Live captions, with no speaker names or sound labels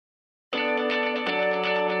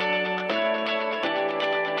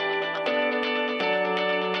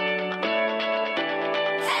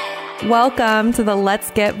Welcome to the Let's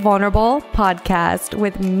Get Vulnerable podcast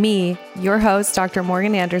with me, your host, Dr.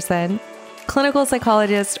 Morgan Anderson, clinical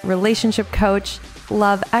psychologist, relationship coach,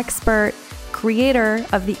 love expert, creator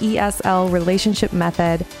of the ESL relationship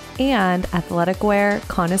method, and athletic wear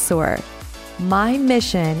connoisseur. My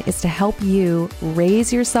mission is to help you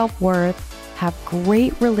raise your self-worth, have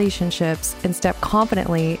great relationships, and step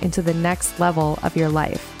confidently into the next level of your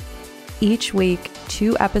life. Each week,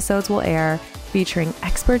 2 episodes will air featuring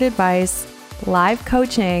expert advice, live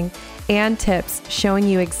coaching, and tips showing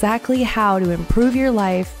you exactly how to improve your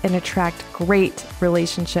life and attract great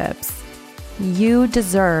relationships. You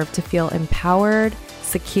deserve to feel empowered,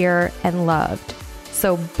 secure, and loved.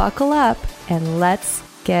 So buckle up and let's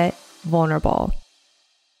get vulnerable.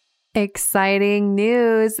 Exciting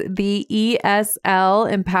news. The ESL,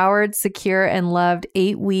 Empowered, Secure, and Loved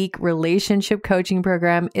 8-week relationship coaching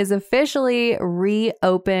program is officially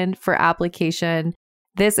reopened for application.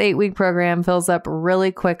 This 8-week program fills up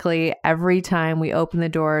really quickly every time we open the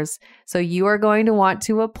doors. So you are going to want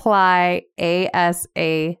to apply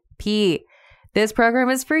ASAP. This program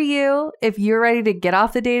is for you if you're ready to get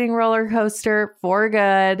off the dating roller coaster for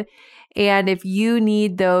good. And if you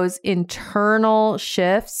need those internal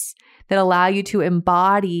shifts that allow you to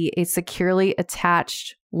embody a securely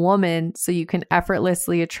attached woman so you can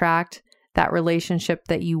effortlessly attract that relationship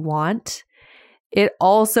that you want. It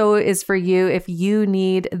also is for you if you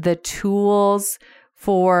need the tools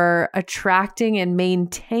for attracting and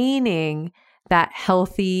maintaining that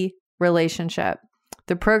healthy relationship.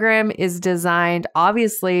 The program is designed,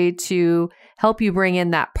 obviously, to help you bring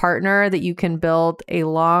in that partner that you can build a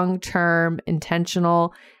long-term,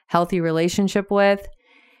 intentional, healthy relationship with.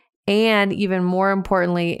 And even more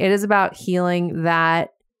importantly, it is about healing that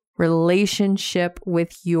relationship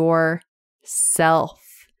with yourself.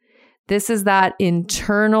 This is that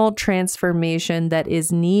internal transformation that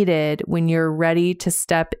is needed when you're ready to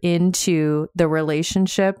step into the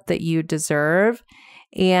relationship that you deserve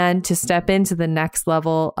and to step into the next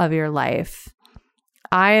level of your life.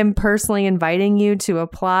 I am personally inviting you to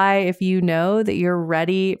apply if you know that you're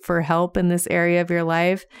ready for help in this area of your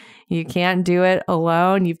life. You can't do it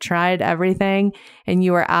alone. You've tried everything and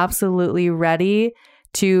you are absolutely ready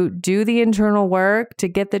to do the internal work to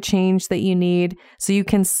get the change that you need so you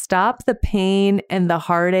can stop the pain and the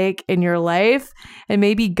heartache in your life and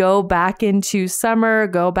maybe go back into summer,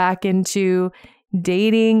 go back into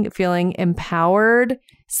dating, feeling empowered,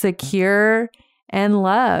 secure, and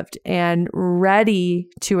loved and ready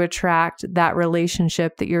to attract that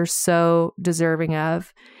relationship that you're so deserving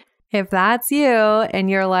of. If that's you and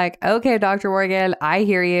you're like, okay, Dr. Morgan, I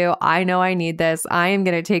hear you. I know I need this. I am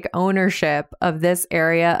going to take ownership of this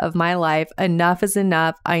area of my life. Enough is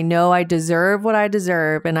enough. I know I deserve what I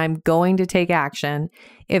deserve and I'm going to take action.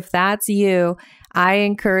 If that's you, I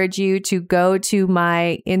encourage you to go to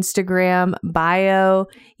my Instagram bio,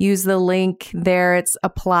 use the link there. It's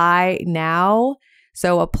apply now.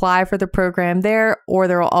 So apply for the program there, or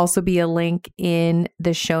there will also be a link in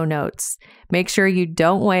the show notes. Make sure you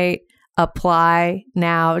don't wait. Apply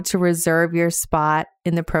now to reserve your spot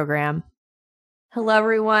in the program. Hello,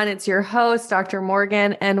 everyone. It's your host, Dr.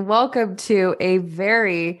 Morgan, and welcome to a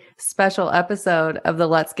very special episode of the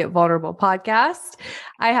Let's Get Vulnerable podcast.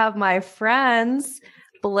 I have my friends,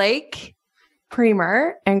 Blake,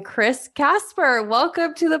 Premer, and Chris Casper.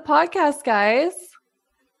 Welcome to the podcast, guys.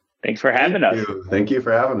 Thanks for having us. Thank you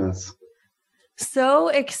for having us. So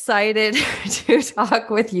excited to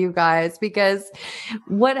talk with you guys because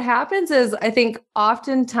what happens is I think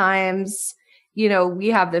oftentimes, we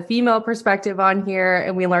have the female perspective on here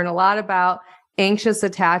and we learn a lot about anxious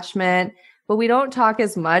attachment, but we don't talk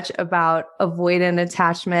as much about avoidant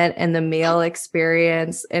attachment and the male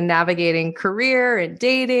experience and navigating career and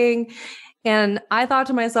dating. And I thought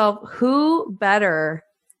to myself, who better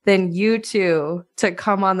than you two to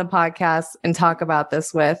come on the podcast and talk about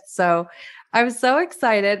this with? So I'm so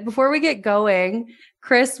excited. Before we get going,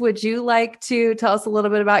 Chris, would you like to tell us a little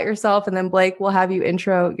bit about yourself? And then Blake, we'll have you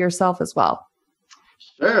intro yourself as well.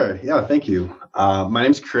 Sure. Yeah, thank you. My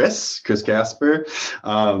name's Chris Casper.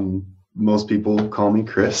 Most people call me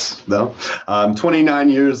Chris, though. I'm 29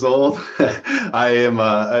 years old. I am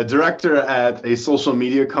a director at a social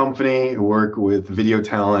media company, work with video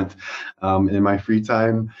talent. In my free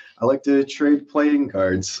time, I like to trade playing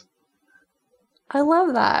cards. I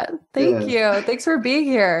love that. Thank you. Thanks for being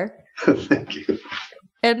here. Thank you.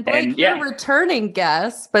 And Blake, you're a returning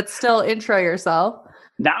guest, but still intro yourself.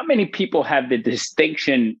 Not many people have the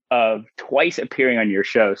distinction of twice appearing on your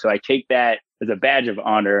show. So I take that as a badge of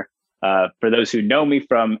honor. For those who know me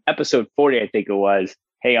from episode 40, I think it was,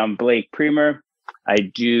 hey, I'm Blake Premer. I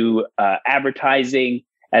do advertising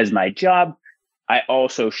as my job. I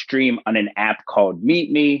also stream on an app called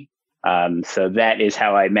Meet Me. So that is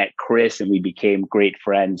how I met Chris, and we became great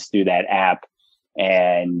friends through that app.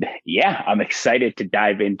 And yeah, I'm excited to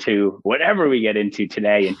dive into whatever we get into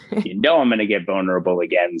today. And I'm going to get vulnerable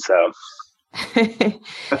again. So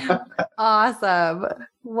awesome.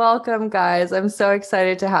 Welcome, guys. I'm so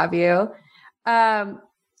excited to have you.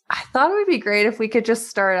 I thought it would be great if we could just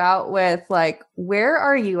start out with like, where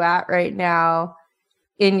are you at right now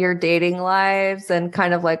in your dating lives, and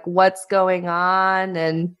kind of like what's going on,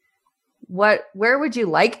 and where would you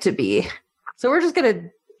like to be? So we're just going to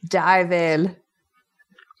dive in.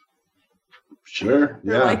 Sure.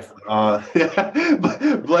 Yeah.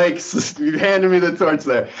 Blake, you handed me the torch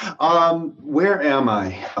there. Where am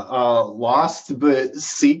I? Lost but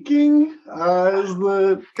seeking is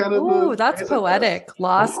the kind of. Ooh, that's poetic.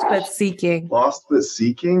 Lost but seeking. Lost but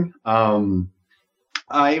seeking.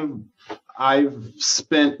 I've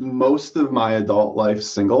spent most of my adult life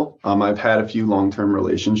single. I've had a few long-term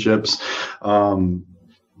relationships.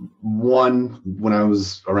 One when I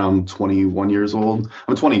was around 21 years old.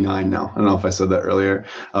 I'm 29 now. I don't know if I said that earlier.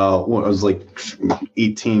 When I was like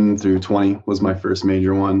 18 through 20 was my first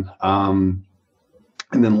major one. And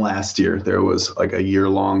then last year there was like a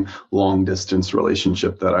year-long long distance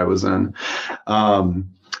relationship that I was in.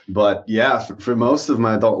 But yeah, for most of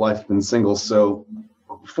my adult life, I've been single. So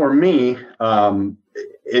for me,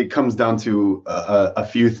 it comes down to a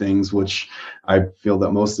few things, which I feel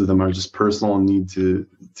that most of them are just personal and need to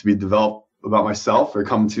be developed about myself, or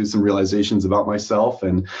come to some realizations about myself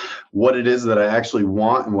and what it is that I actually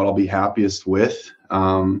want and what I'll be happiest with.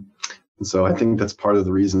 And so I think that's part of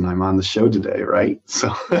the reason I'm on the show today, right?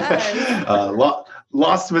 So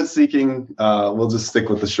lost but seeking, we'll just stick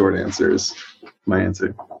with the short answers. My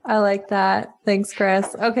answer. I like that. Thanks,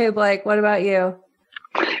 Chris. Okay, Blake, what about you?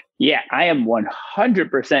 Yeah, I am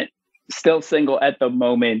 100% still single at the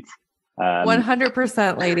moment.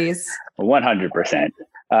 100%, ladies. 100%.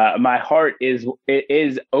 My heart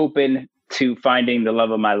is open to finding the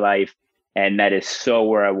love of my life, and that is so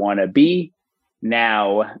where I want to be.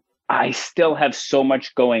 Now, I still have so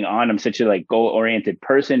much going on. I'm such a goal-oriented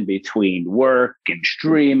person between work and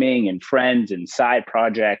streaming and friends and side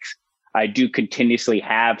projects. I do continuously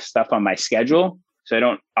have stuff on my schedule, so I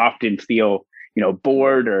don't often feel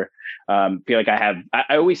bored or feel like I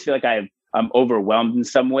always feel like I'm overwhelmed in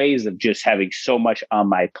some ways of just having so much on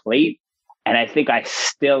my plate. And I think I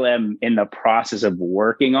still am in the process of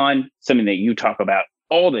working on something that you talk about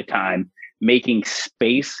all the time, making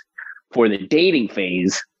space for the dating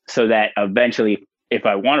phase so that eventually, if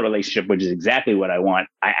I want a relationship, which is exactly what I want,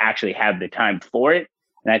 I actually have the time for it.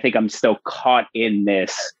 And I think I'm still caught in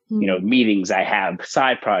this, meetings I have,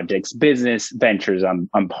 side projects, business ventures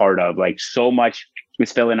I'm part of. Like so much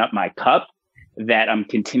is filling up my cup that I'm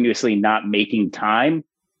continuously not making time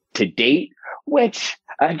to date, which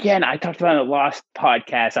again, I talked about in the Lost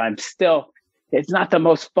podcast. It's not the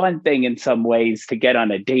most fun thing in some ways to get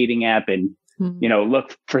on a dating app and,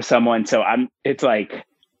 look for someone. So I'm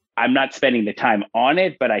not spending the time on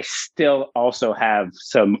it, but I still also have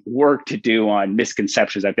some work to do on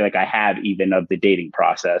misconceptions I feel like I have even of the dating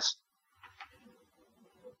process.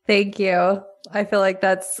 Thank you. I feel like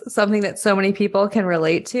that's something that so many people can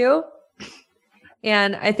relate to.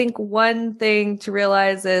 And I think one thing to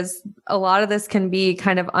realize is a lot of this can be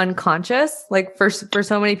kind of unconscious. Like for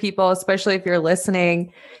so many people, especially if you're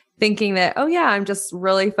listening, thinking that, oh yeah, I'm just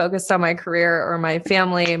really focused on my career or my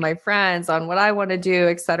family, my friends, on what I want to do,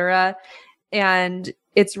 etc. And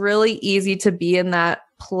it's really easy to be in that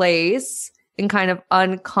place and kind of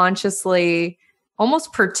unconsciously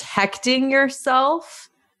almost protecting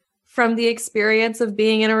yourself from the experience of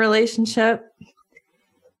being in a relationship.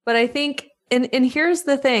 But I think, and here's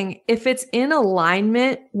the thing, if it's in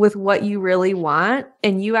alignment with what you really want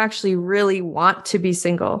and you actually really want to be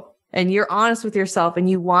single, and you're honest with yourself and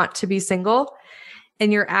you want to be single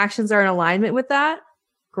and your actions are in alignment with that,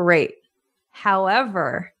 great.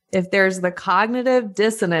 However, if there's the cognitive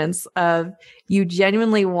dissonance of you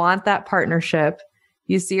genuinely want that partnership,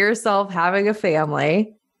 you see yourself having a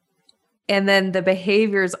family, and then the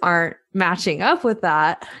behaviors aren't matching up with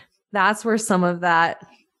that, that's where some of that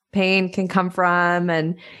pain can come from.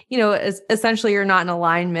 And, essentially you're not in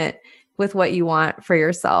alignment with what you want for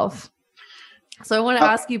yourself. So I want to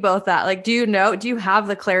ask you both that, do you have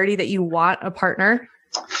the clarity that you want a partner?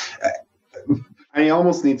 I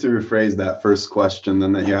almost need to rephrase that first question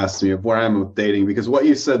then that you asked me of where I'm with dating, because what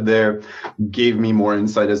you said there gave me more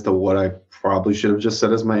insight as to what I probably should have just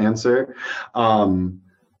said as my answer.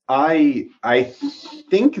 I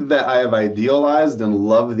think that I have idealized and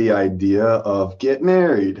love the idea of get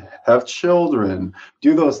married, have children,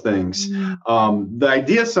 do those things. The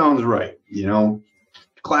idea sounds right,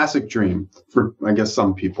 classic dream for, I guess,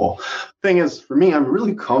 some people. Thing is, for me, I'm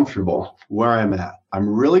really comfortable where I'm at. I'm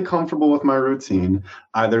really comfortable with my routine.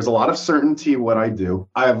 There's a lot of certainty what I do.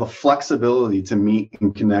 I have the flexibility to meet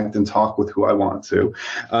and connect and talk with who I want to.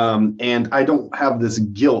 And I don't have this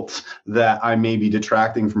guilt that I may be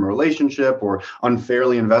detracting from a relationship or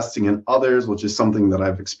unfairly investing in others, which is something that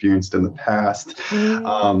I've experienced in the past.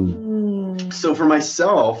 So for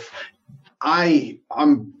myself,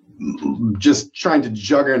 I'm just trying to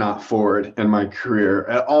juggernaut forward in my career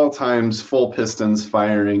at all times, full pistons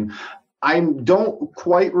firing. I don't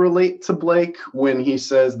quite relate to Blake when he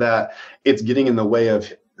says that it's getting in the way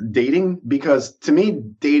of dating, because to me,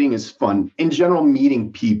 dating is fun. In general,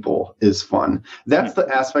 meeting people is fun. That's the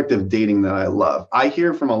aspect of dating that I love. I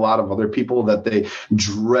hear from a lot of other people that they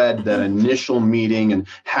dread that initial meeting and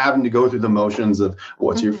having to go through the motions of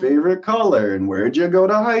what's your favorite color and where'd you go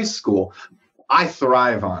to high school. I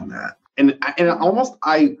thrive on that. And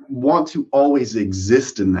I want to always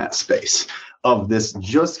exist in that space of this,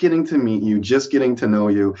 just getting to meet you, just getting to know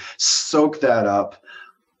you, soak that up.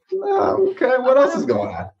 Okay, what else is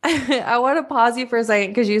going on? I want to pause you for a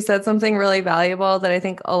second because you said something really valuable that I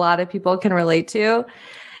think a lot of people can relate to.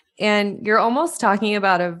 And you're almost talking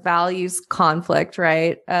about a values conflict,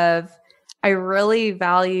 right? Of I really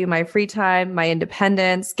value my free time, my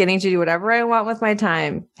independence, getting to do whatever I want with my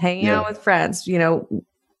time, hanging out with friends,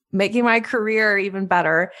 making my career even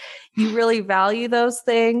better. You really value those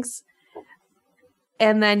things.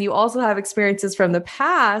 And then you also have experiences from the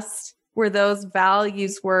past where those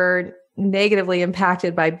values were negatively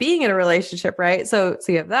impacted by being in a relationship, right? So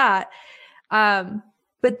you have that.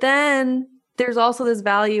 But then there's also this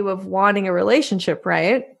value of wanting a relationship,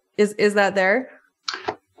 right? Is that there?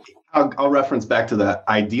 I'll reference back to that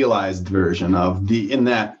idealized version of in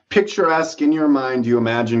that picturesque in your mind, you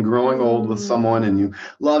imagine growing old with someone and you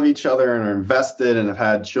love each other and are invested and have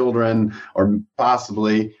had children or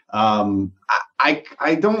possibly.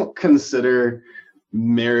 I don't consider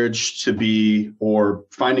marriage to be, or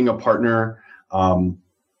finding a partner, an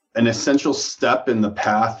essential step in the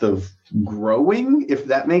path of growing, if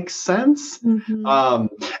that makes sense.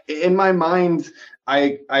 In my mind,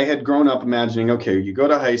 I had grown up imagining, okay, you go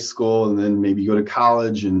to high school and then maybe you go to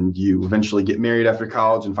college and you eventually get married after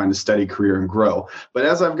college and find a steady career and grow. But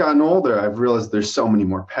as I've gotten older, I've realized there's so many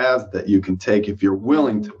more paths that you can take if you're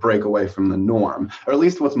willing to break away from the norm, or at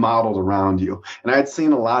least what's modeled around you. And I had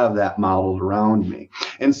seen a lot of that modeled around me.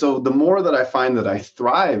 And so the more that I find that I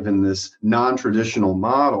thrive in this non-traditional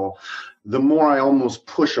model, the more I almost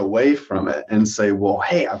push away from it and say, well,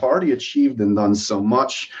 hey, I've already achieved and done so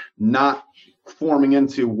much, not forming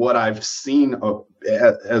into what I've seen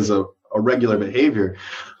as a regular behavior.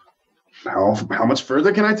 How much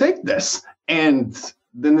further can I take this? And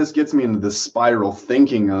then this gets me into this spiral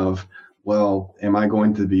thinking of, well, am I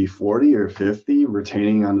going to be 40 or 50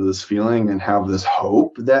 retaining onto this feeling and have this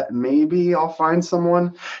hope that maybe I'll find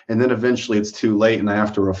someone? And then eventually it's too late and I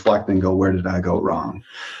have to reflect and go, where did I go wrong?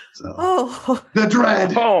 So the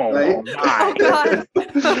dread. Right? My God.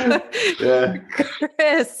 Yeah.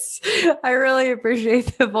 Chris, I really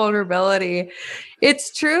appreciate the vulnerability.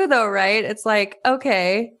 It's true though, right? It's like,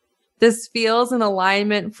 okay, this feels in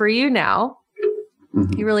alignment for you now.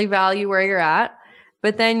 You really value where you're at.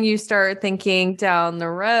 But then you start thinking down the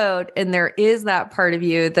road and there is that part of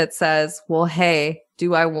you that says, well, hey,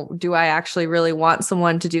 do I actually really want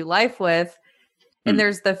someone to do life with? And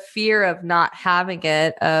there's the fear of not having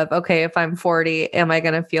it of, okay, if I'm 40, am I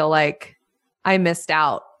going to feel like I missed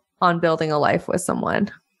out on building a life with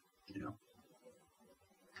someone? Yeah.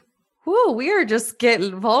 Whoa, we are just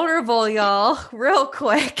getting vulnerable, y'all, real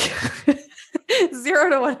quick.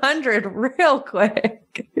 0 to 100 real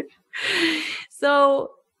quick.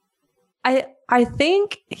 So I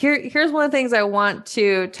think here's one of the things I want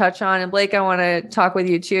to touch on, and Blake, I want to talk with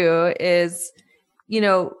you too, is,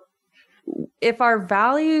 if our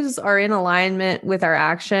values are in alignment with our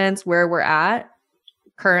actions where we're at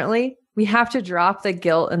currently, we have to drop the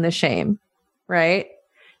guilt and the shame, right?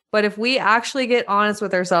 But if we actually get honest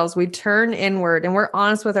with ourselves, we turn inward and we're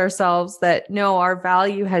honest with ourselves that no, our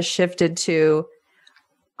value has shifted to,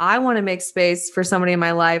 I want to make space for somebody in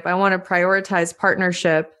my life. I want to prioritize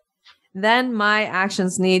partnership. Then my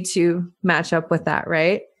actions need to match up with that,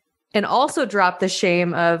 right? And also drop the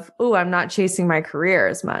shame of, oh, I'm not chasing my career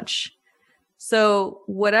as much. So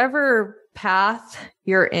whatever path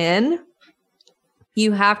you're in,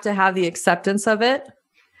 you have to have the acceptance of it.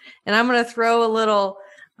 And I'm going to throw a little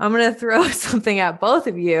I'm going to throw something at both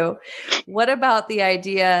of you. What about the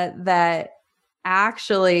idea that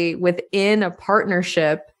actually within a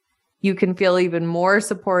partnership, you can feel even more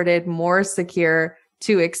supported, more secure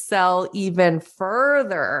to excel even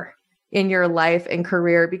further in your life and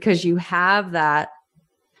career because you have that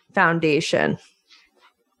foundation?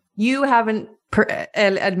 You haven't,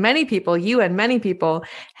 and many people, you and many people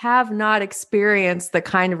have not experienced the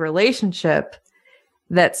kind of relationship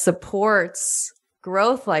that supports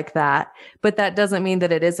growth like that, but that doesn't mean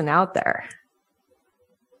that it isn't out there.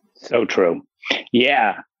 So true.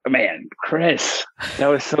 Yeah, man, Chris, that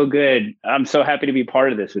was so good. I'm so happy to be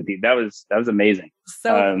part of this with you. That was amazing.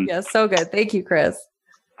 So so good. Thank you, Chris.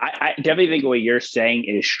 I definitely think what you're saying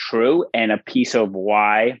is true, and a piece of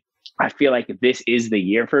why I feel like this is the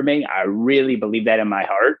year for me. I really believe that in my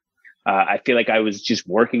heart. I feel like I was just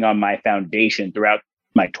working on my foundation throughout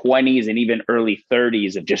my 20s and even early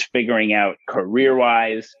 30s of just figuring out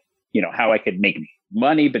career-wise, how I could make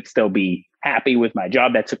money, but still be happy with my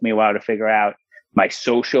job. That took me a while to figure out. My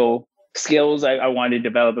social skills I wanted to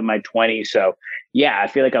develop in my 20s. So yeah, I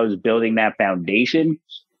feel like I was building that foundation.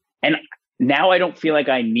 And now I don't feel like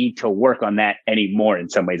I need to work on that anymore in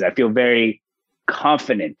some ways. I feel very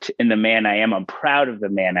confident in the man I am. I'm proud of the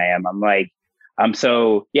man I am. I'm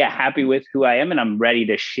so happy with who I am, and I'm ready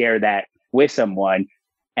to share that with someone.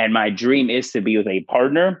 And my dream is to be with a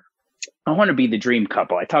partner. I want to be the dream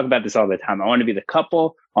couple. I talk about this all the time. I want to be the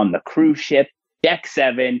couple on the cruise ship, deck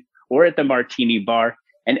 7, or at the martini bar,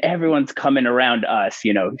 and everyone's coming around us.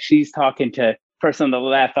 She's talking to person on the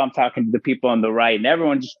left, I'm talking to the people on the right,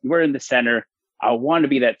 and we're in the center. I want to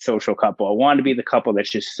be that social couple. I want to be the couple that's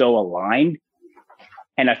just so aligned.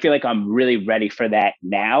 And I feel like I'm really ready for that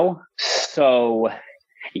now. So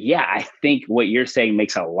yeah, I think what you're saying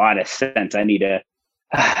makes a lot of sense. I need to,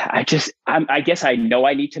 I guess I know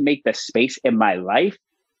I need to make the space in my life,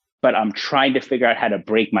 but I'm trying to figure out how to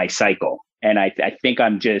break my cycle. And I think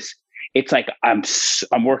it's like I'm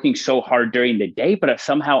working so hard during the day, but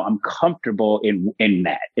somehow I'm comfortable in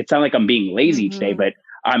that. It's not like I'm being lazy each day, but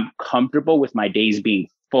I'm comfortable with my days being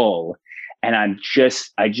full. And I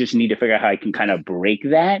just need to figure out how I can kind of break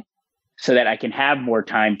that so that I can have more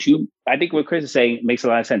time to, I think what Chris is saying makes a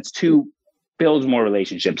lot of sense, to build more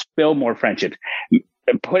relationships, build more friendships,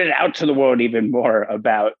 put it out to the world even more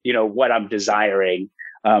about, what I'm desiring,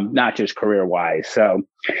 not just career-wise. So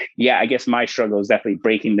yeah, I guess my struggle is definitely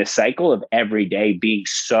breaking this cycle of every day being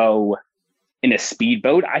so in a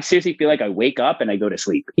speedboat. I seriously feel like I wake up and I go to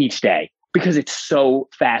sleep each day because it's so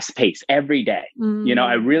fast paced every day.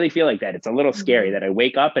 I really feel like that. It's a little scary that I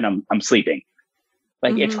wake up and I'm sleeping.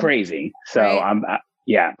 Like it's crazy. So right.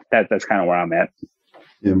 That's kind of where I'm at.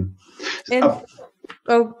 Yeah.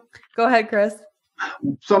 Go ahead, Chris.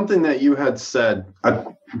 Something that you had said I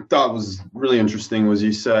thought was really interesting was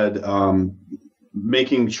you said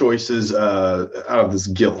making choices out of this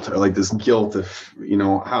guilt, or like this guilt of,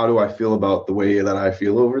 how do I feel about the way that I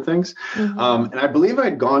feel over things? And I believe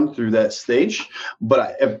I'd gone through that stage,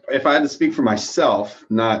 but if I had to speak for myself,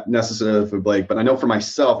 not necessarily for Blake, but I know for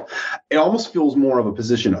myself, it almost feels more of a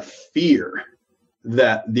position of fear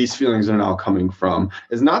that these feelings are now coming from.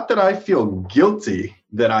 It's not that I feel guilty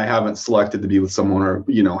that I haven't selected to be with someone, or,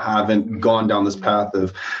 haven't gone down this path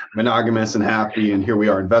of monogamous and happy, and here we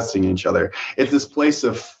are investing in each other. It's this place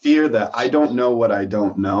of fear that I don't know what I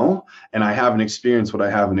don't know, and I haven't experienced what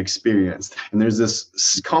I haven't experienced. And there's this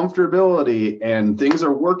comfortability, and things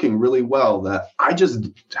are working really well that I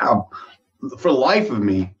just have, for the life of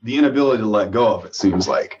me, the inability to let go of, it seems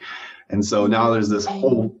like. And so now there's this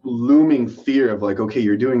whole looming fear of like, okay,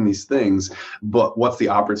 you're doing these things, but what's the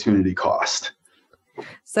opportunity cost?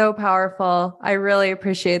 So powerful. I really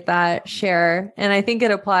appreciate that share. And I think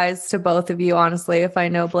it applies to both of you, honestly, if I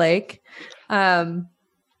know Blake. And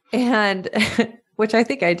which I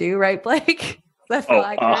think I do, right, Blake?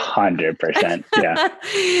 100%.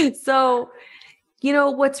 Yeah. So,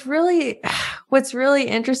 what's really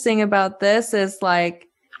interesting about this is like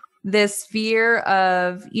this fear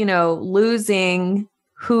of, losing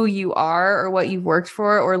who you are or what you've worked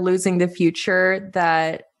for, or losing the future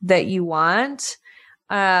that you want.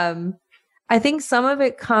 I think some of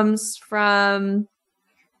it comes from,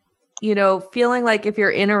 feeling like if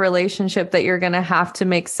you're in a relationship that you're going to have to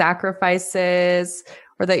make sacrifices,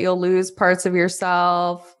 or that you'll lose parts of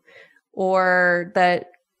yourself, or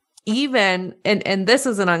that even, and this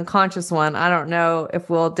is an unconscious one, I don't know if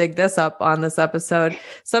we'll dig this up on this episode.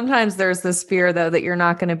 Sometimes there's this fear, though, that you're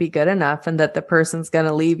not going to be good enough and that the person's going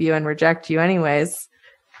to leave you and reject you anyways.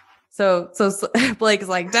 So Blake is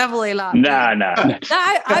like, definitely not. No.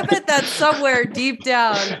 I bet that's somewhere deep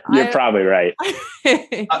down. You're probably right.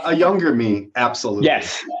 A younger me, absolutely.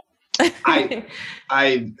 Yes.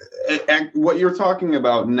 What you're talking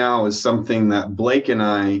about now is something that Blake and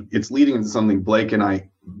I, it's leading into something Blake and I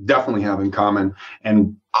definitely have in common.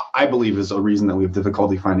 And I believe is a reason that we have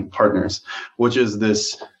difficulty finding partners, which is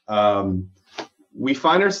this, we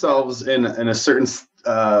find ourselves in a certain,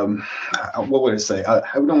 what would I say? I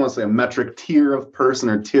don't want to say a metric tier of person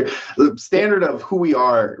or tier, the standard of who we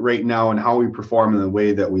are right now and how we perform in the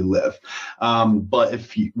way that we live. But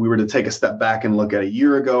if we were to take a step back and look at a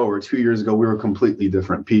year ago or 2 years ago, we were completely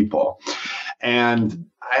different people. And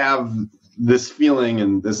I have this feeling,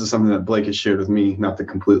 and this is something that Blake has shared with me, not to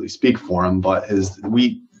completely speak for him, but is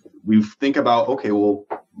we think about, okay, well,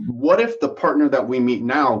 what if the partner that we meet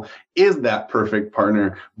now is that perfect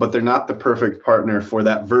partner, but they're not the perfect partner for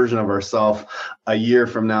that version of ourselves a year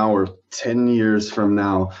from now or 10 years from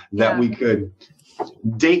now that we could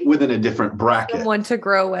date within a different bracket. Someone to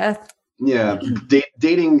grow with. Yeah.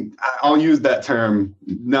 Dating, I'll use that term,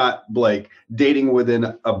 not Blake, dating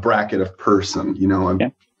within a bracket of person,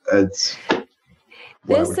 it's.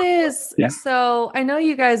 So I know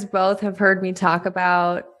you guys both have heard me talk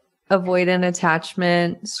about avoidant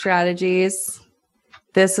attachment strategies.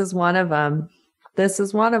 This is one of them.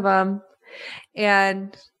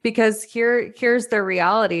 And because here's the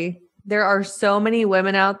reality. There are so many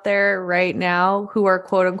women out there right now who are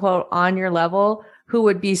quote unquote on your level who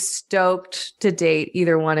would be stoked to date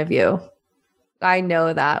either one of you. I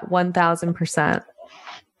know that 1000%.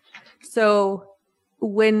 So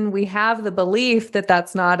when we have the belief that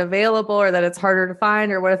that's not available or that it's harder to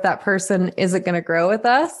find, or what if that person isn't going to grow with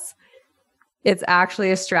us? It's actually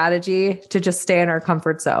a strategy to just stay in our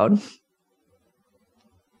comfort zone.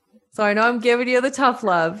 So I know I'm giving you the tough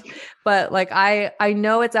love, but like, I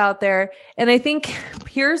know it's out there. And I think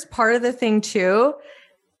here's part of the thing too,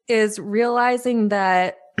 is realizing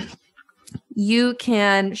that you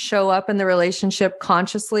can show up in the relationship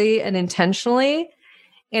consciously and intentionally.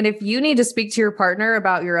 And if you need to speak to your partner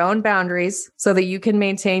about your own boundaries so that you can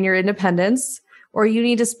maintain your independence, or you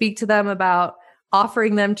need to speak to them about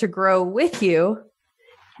offering them to grow with you,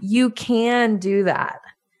 you can do that.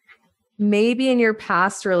 Maybe in your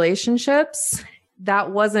past relationships,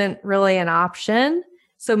 that wasn't really an option.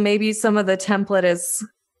 So maybe some of the template is,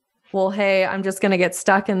 well, hey, I'm just going to get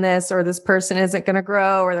stuck in this, or this person isn't going to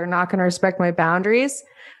grow, or they're not going to respect my boundaries.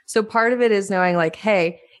 So part of it is knowing like,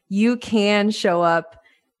 hey, you can show up,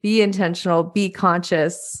 be intentional, be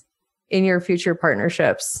conscious in your future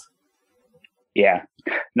partnerships. Yeah,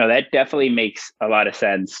 no, that definitely makes a lot of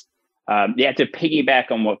sense. To piggyback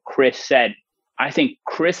on what Chris said, I think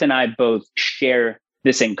Chris and I both share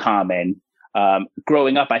this in common.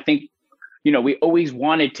 Growing up, I think, we always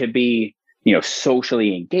wanted to be,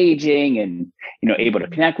 socially engaging and, able to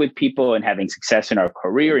connect with people and having success in our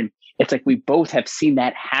career. And it's like we both have seen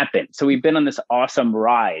that happen. So we've been on this awesome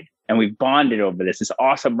ride, and we've bonded over this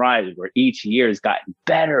awesome ride where each year has gotten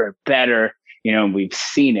better and better, and we've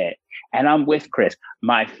seen it. And I'm with Chris.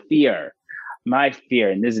 My fear,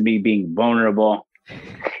 and this is me being vulnerable.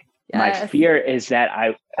 Yes. My fear is that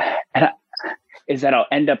I'll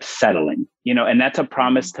end up settling, and that's a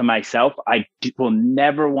promise to myself. I will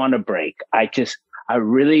never want to break. I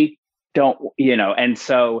really don't, and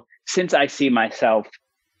so since I see myself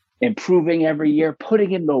improving every year,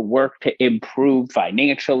 putting in the work to improve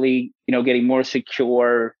financially, getting more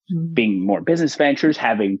secure, being more business ventures,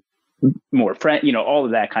 having more friends, all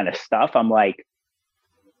of that kind of stuff. I'm like,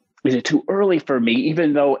 is it too early for me?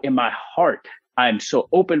 Even though in my heart, I'm so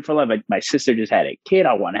open for love. My sister just had a kid.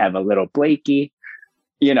 I want to have a little Blakey,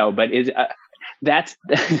 but that's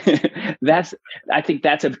I think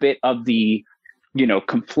that's a bit of the,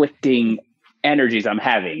 conflicting energies I'm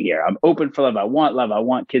having here. I'm open for love. I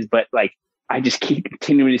want kids, but like, I just keep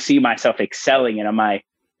continuing to see myself excelling. And am I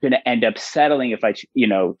going to end up settling if I,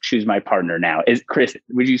 choose my partner now? Chris,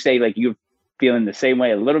 would you say like you're feeling the same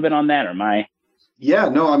way a little bit on that, or am I? Yeah,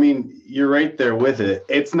 no, I mean, you're right there with it.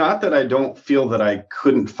 It's not that I don't feel that I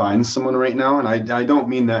couldn't find someone right now. And I don't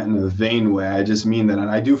mean that in a vain way. I just mean that,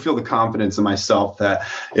 and I do feel the confidence in myself that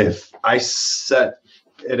if I set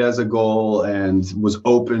it as a goal and was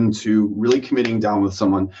open to really committing down with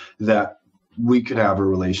someone, that we could have a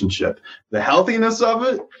relationship. The healthiness of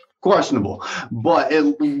it, questionable, but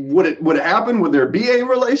would it happen? Would there be a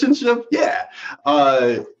relationship? Yeah.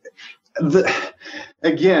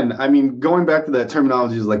 Again, I mean, going back to that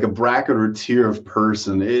terminology is like a bracket or tier of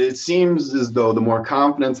person. It seems as though the more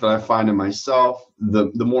confidence that I find in myself,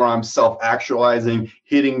 the more I'm self-actualizing,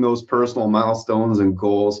 hitting those personal milestones and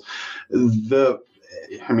goals,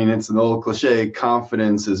 I mean, it's an old cliche,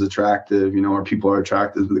 confidence is attractive, or people are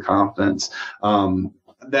attracted to the confidence.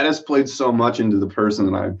 That has played so much into the person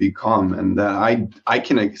that I've become, and that I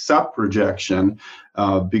can accept rejection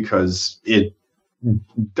because it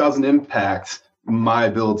doesn't impact my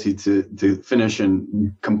ability to finish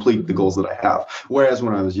and complete the goals that I have. Whereas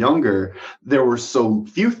when I was younger, there were so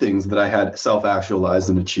few things that I had self-actualized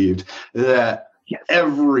and achieved that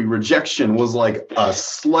every rejection was like a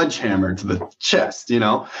sledgehammer to the chest,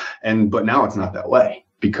 but now it's not that way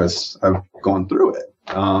because I've gone through it.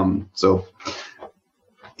 So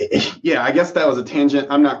yeah, I guess that was a tangent.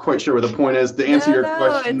 I'm not quite sure what the point is. To answer your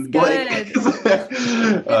question, it's Blake. It's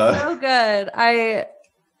so good.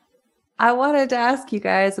 I wanted to ask you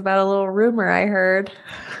guys about a little rumor I heard.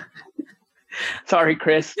 Sorry,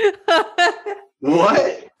 Chris.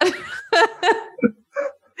 What?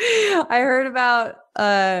 I heard about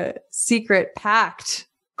a secret pact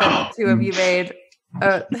that the two of you made.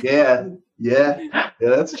 Yeah,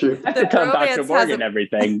 that's true. I have to tell Dr. Morgan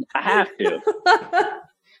everything. I have to.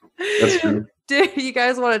 That's true. Do you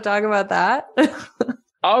guys want to talk about that?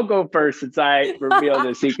 I'll go first since I revealed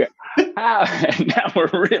the secret. Now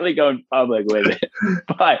we're really going public with it.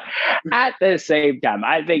 But at the same time,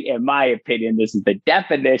 I think, in my opinion, this is the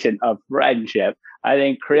definition of friendship. I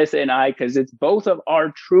think Chris and I, because it's both of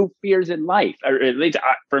our true fears in life, or at least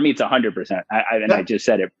for me, it's 100%. I just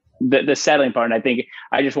said it. The settling part. And I think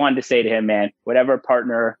I just wanted to say to him, man, whatever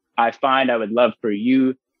partner I find, I would love for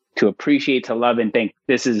you to appreciate, to love, and think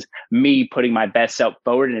this is me putting my best self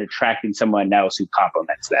forward and attracting someone else who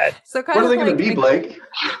complements that. So what are they going to be, Blake?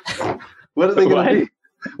 What are they going to be?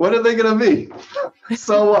 What are they going to be?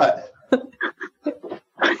 So what?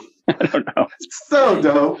 I don't know. So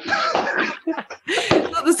dope.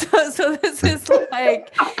 So this is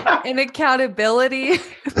like an accountability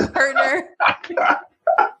partner.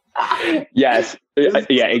 Yes.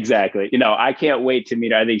 Yeah, exactly. I can't wait to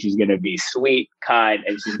meet her. I think she's going to be sweet, kind,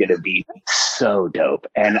 and she's going to be so dope.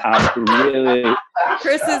 And I'm really...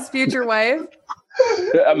 Chris's future wife?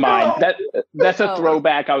 Mine. That's a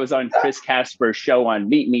throwback. I was on Chris Casper's show on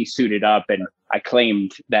Meet Me Suited Up, and I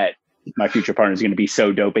claimed that my future partner is going to be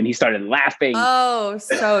so dope, and he started laughing. Oh,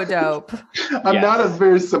 so dope. I'm not a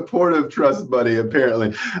very supportive trust buddy,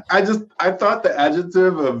 apparently. I thought the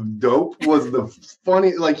adjective of dope was the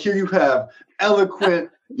funny, like here you have eloquent,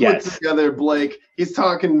 put together Blake. He's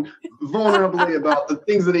talking vulnerably about the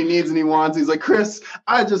things that he needs and he wants. He's like, Chris,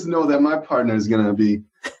 I just know that my partner is going to be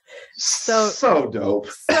so dope.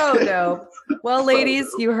 So dope. Well, ladies,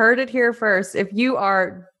 you heard it here first. If you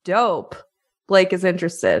are dope, Blake is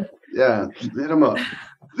interested. Yeah, hit him up.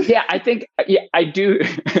 Yeah, I think, I do.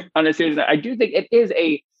 On a serious note, I do think it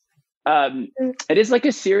is like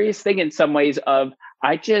a serious thing in some ways of,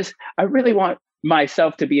 I really want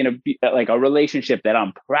myself to be in a relationship that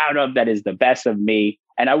I'm proud of, that is the best of me.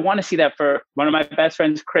 And I want to see that for one of my best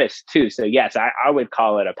friends, Chris, too. So yes, I would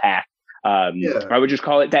call it a pact. I would just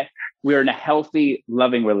call it that we're in a healthy,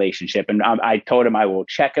 loving relationship. And I told him I will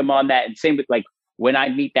check him on that. And same with like, when I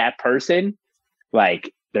meet that person,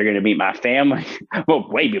 like, they're going to meet my family. Well,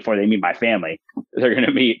 way before they meet my family, they're going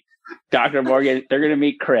to meet Dr. Morgan. They're going to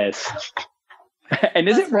meet Chris. And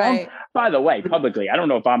is it wrong? Right. By the way, publicly, I don't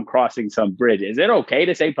know if I'm crossing some bridge. Is it okay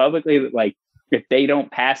to say publicly that, like, if they don't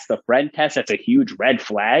pass the friend test, that's a huge red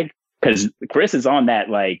flag? Because Chris is on that,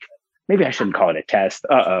 like, maybe I shouldn't call it a test.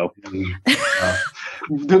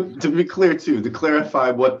 To be clear, too, to clarify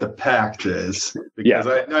what the pact is, because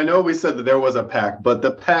I know we said that there was a pact, but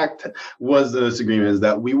the pact was the disagreement is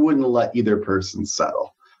that we wouldn't let either person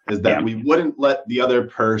settle, is that we wouldn't let the other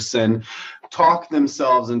person talk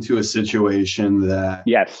themselves into a situation that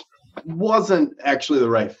wasn't actually the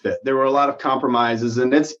right fit. There were a lot of compromises,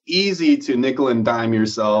 and it's easy to nickel and dime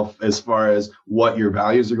yourself as far as what your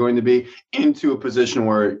values are going to be into a position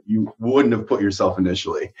where you wouldn't have put yourself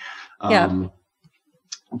initially. It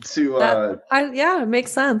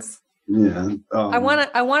makes sense. Yeah. I want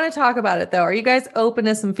to talk about it though. Are you guys open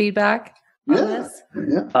to some feedback on this?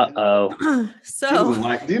 Yeah. So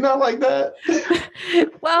do you not like that?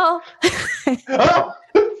 Well,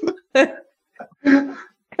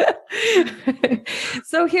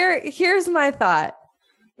 so here's my thought.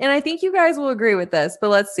 And I think you guys will agree with this, but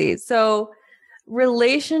let's see. So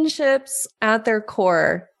relationships at their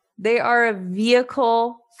core, they are a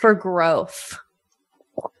vehicle for growth.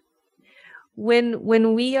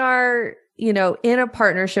 When we are, in a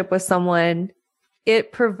partnership with someone,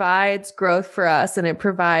 it provides growth for us and it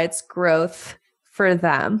provides growth for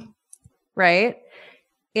them, right?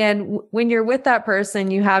 And when you're with that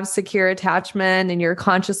person, you have secure attachment and you're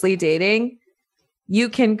consciously dating, you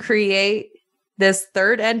can create this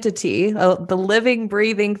third entity, the living,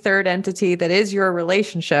 breathing third entity that is your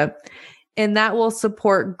relationship. And that will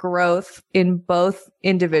support growth in both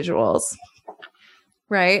individuals.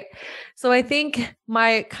 Right. So I think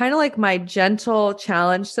my gentle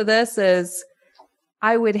challenge to this is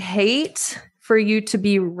I would hate for you to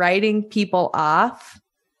be writing people off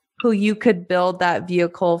who you could build that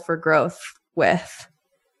vehicle for growth with.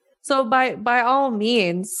 So by all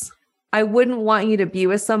means, I wouldn't want you to be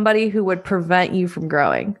with somebody who would prevent you from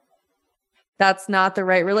growing. That's not the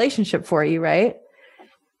right relationship for you, right?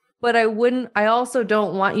 But I also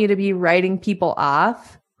don't want you to be writing people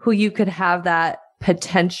off who you could have that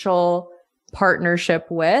potential partnership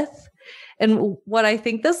with. And what I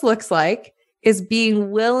think this looks like is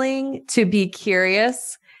being willing to be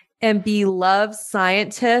curious and be love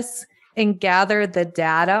scientists and gather the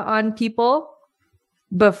data on people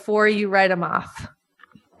before you write them off.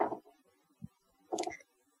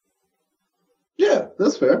 Yeah,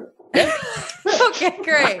 that's fair. Yeah. Okay,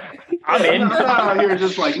 great. I'm in. I'm here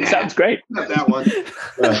just like, nah, sounds great. Not that one.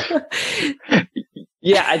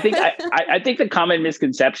 Yeah, I think the common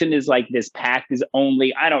misconception is like this pact is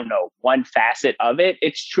only, I don't know, one facet of it.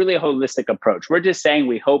 It's truly a holistic approach. We're just saying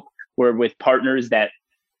we hope we're with partners that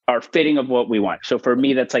are fitting of what we want. So for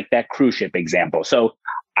me, that's like that cruise ship example. So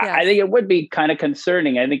yes. I think it would be kind of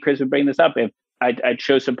concerning. I think Chris would bring this up if I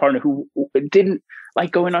chose some partner who didn't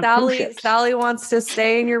like going on cruise ships. Sally wants to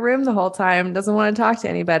stay in your room the whole time, doesn't want to talk to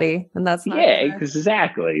anybody. And that's not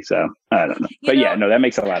exactly. So I don't know. No, that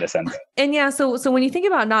makes a lot of sense. And yeah, so when you think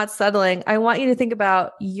about not settling, I want you to think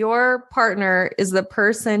about your partner is the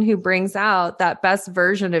person who brings out that best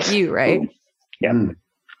version of you, right? Yeah.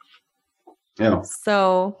 Yeah.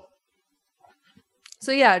 So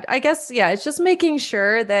yeah, I guess, it's just making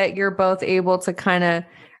sure that you're both able to kind of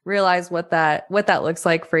realize what that looks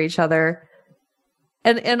like for each other.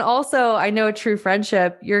 And also, I know a true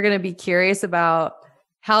friendship, you're going to be curious about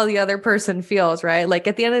how the other person feels, right? Like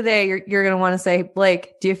at the end of the day, you're going to want to say,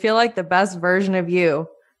 Blake, do you feel like the best version of you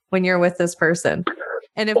when you're with this person?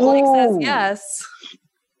 And if Blake says yes,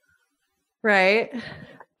 right?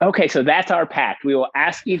 Okay, so that's our pact. We will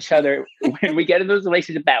ask each other when we get into this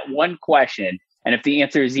relationship that one question. And if the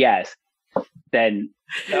answer is yes, then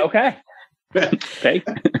okay. Okay.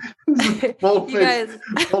 Bold face.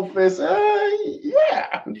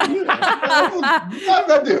 Yeah.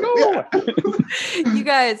 You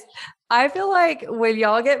guys, I feel like when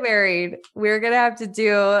y'all get married, we're going to have to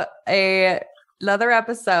do another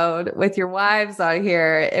episode with your wives on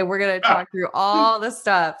here. And we're going to talk through all the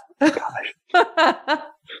stuff. Gosh.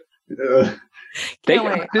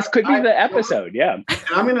 This could be the episode. Yeah. And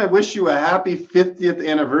I'm going to wish you a happy 50th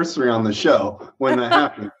anniversary on the show when that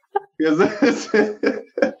happens. Because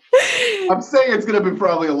I'm saying it's going to be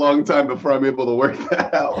probably a long time before I'm able to work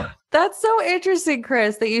that out. That's so interesting,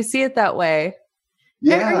 Chris, that you see it that way.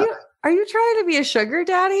 Yeah. Are you trying to be a sugar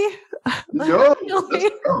daddy? No.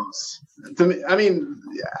 That's gross. To me, I mean,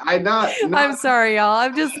 I'm sorry, y'all.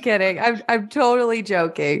 I'm just kidding. I'm totally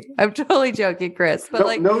joking. I'm totally joking, Chris. But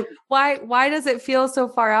why does it feel so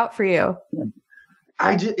far out for you?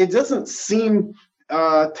 It doesn't seem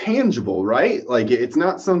tangible, right? Like it's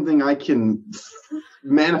not something I can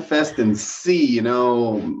manifest and see,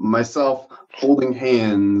 myself holding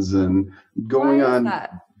hands and going on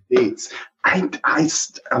dates. I'm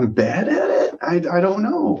bad at it. I don't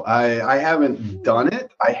know. I haven't done it.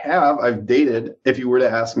 I've dated. If you were to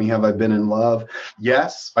ask me, have I been in love?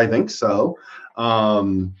 Yes, I think so.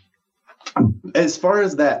 As far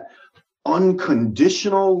as that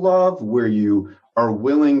unconditional love where you are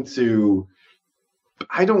willing to,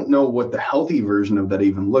 I don't know what the healthy version of that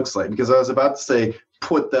even looks like, because I was about to say,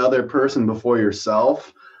 put the other person before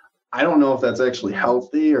yourself. I don't know if that's actually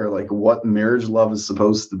healthy or like what marriage love is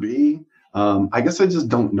supposed to be. I guess I just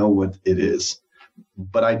don't know what it is,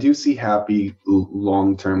 but I do see happy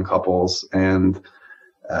long-term couples, and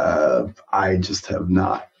I just have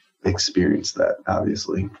not experienced that,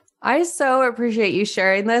 obviously. I so appreciate you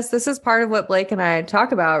sharing this. This is part of what Blake and I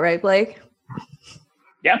talk about, right, Blake?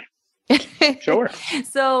 Yeah. Sure.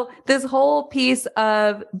 So this whole piece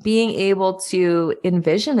of being able to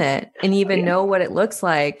envision it and even know what it looks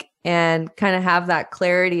like and kind of have that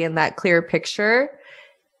clarity and that clear picture.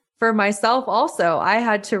 For myself also, I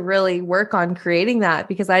had to really work on creating that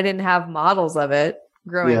because I didn't have models of it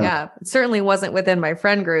growing up. It certainly wasn't within my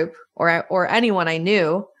friend group or anyone I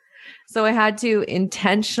knew. So I had to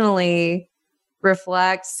intentionally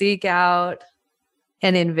reflect, seek out,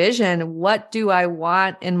 and envision, what do I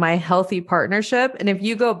want in my healthy partnership? And if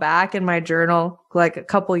you go back in my journal, like a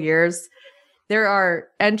couple years, there are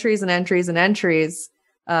entries and entries and entries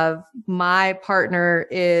of my partner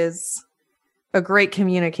is a great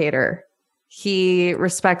communicator. He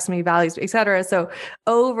respects me, values, etc. So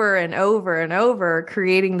over and over and over,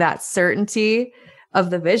 creating that certainty of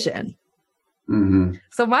the vision. Mm-hmm.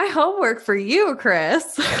 So my homework for you,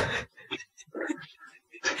 Chris,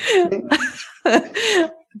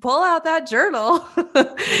 pull out that journal.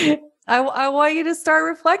 I want you to start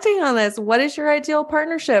reflecting on this. What is your ideal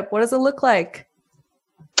partnership? What does it look like?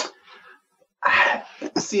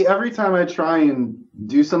 See, every time I try and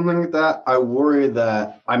do something like that, I worry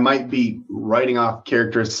that I might be writing off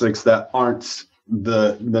characteristics that aren't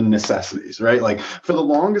the necessities, right? Like for the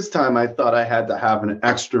longest time, I thought I had to have an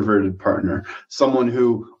extroverted partner, someone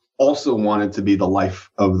who also wanted to be the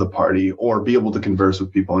life of the party or be able to converse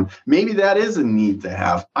with people. And maybe that is a need to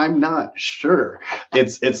have. I'm not sure.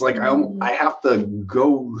 It's like I have to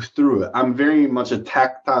go through it. I'm very much a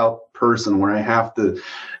tactile person where I have to,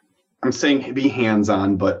 I'm saying be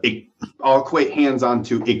hands-on, but I'll equate hands-on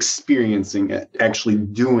to experiencing it, actually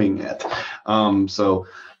doing it. So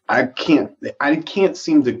I can't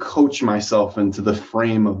seem to coach myself into the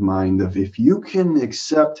frame of mind of if you can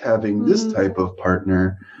accept having this type of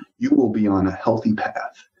partner, you will be on a healthy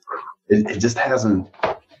path. It just hasn't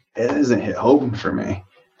hit home for me.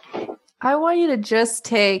 I want you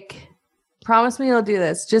to promise me you'll do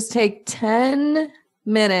this. Just take 10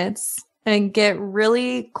 minutes and get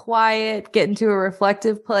really quiet, get into a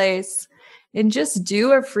reflective place, and just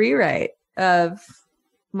do a free write of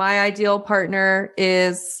my ideal partner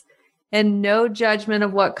is, and no judgment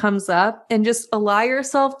of what comes up, and just allow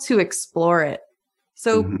yourself to explore it.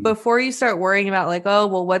 So before you start worrying about like, oh,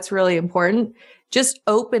 well, what's really important, just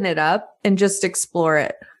open it up and just explore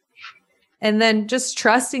it. And then just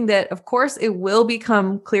trusting that, of course, it will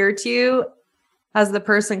become clear to you as the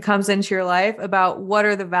person comes into your life about what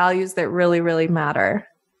are the values that really, really matter.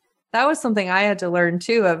 That was something I had to learn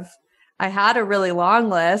too. I had a really long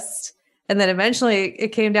list, and then eventually it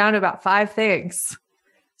came down to about 5 things.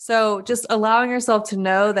 So just allowing yourself to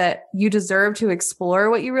know that you deserve to explore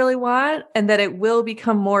what you really want, and that it will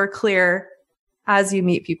become more clear as you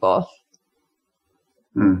meet people.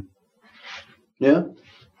 Yeah.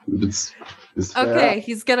 It's okay.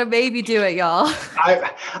 He's going to maybe do it, y'all.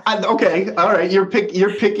 Okay. All right. You're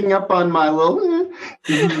picking up on my little,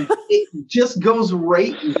 it just goes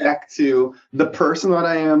right back to the person that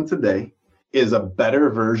I am today is a better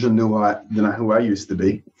version than who I used to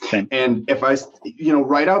be. Okay. And if I,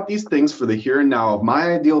 write out these things for the here and now of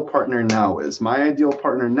my ideal partner now is much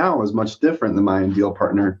different than my ideal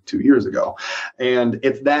partner 2 years ago. And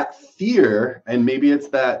it's that fear, and maybe it's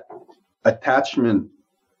that avoidant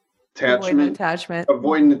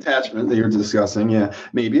attachment that you're discussing. Yeah.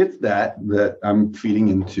 Maybe it's that I'm feeding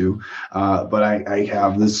into, but I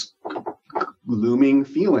have this looming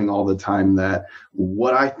feeling all the time that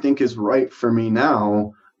what I think is right for me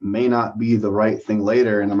now may not be the right thing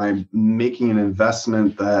later. And am I making an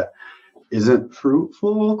investment that isn't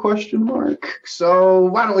fruitful? ? So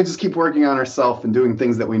why don't we just keep working on ourselves and doing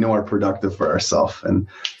things that we know are productive for ourselves? And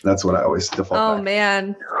that's what I always default back.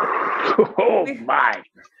 Man. Oh my.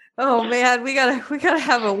 Oh man, we gotta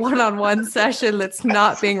have a one-on-one session that's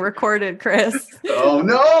not being recorded, Chris. Oh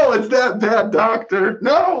no, it's that bad, doctor.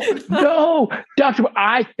 No, doctor.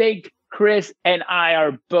 I think Chris and I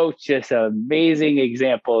are both just amazing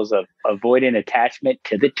examples of avoidant attachment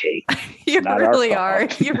to the T. You really are.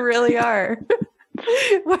 You really are.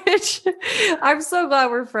 Which I'm so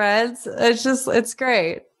glad we're friends. It's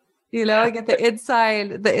great. I get the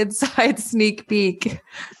inside sneak peek.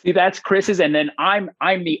 See, that's Chris's, and then I'm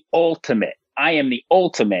the ultimate. I am the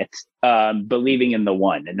ultimate believing in the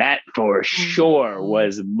one, and that for sure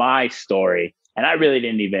was my story. And I really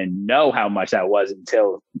didn't even know how much that was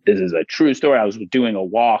until this is a true story. I was doing a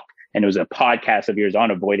walk, and it was a podcast of yours on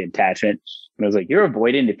avoidant attachment, and I was like, "You're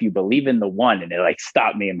avoidant if you believe in the one," and it like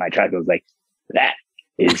stopped me in my tracks. I was like, "That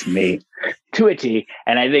is me to a T."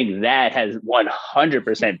 And I think that has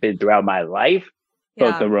 100% been throughout my life,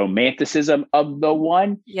 both the romanticism of the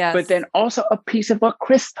one, but then also a piece of what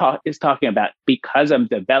Chris is talking about, because I'm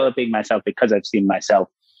developing myself, because I've seen myself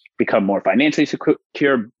become more financially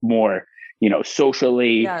secure, more,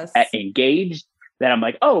 socially engaged, that I'm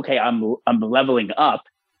like, oh, okay, I'm leveling up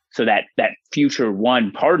so that future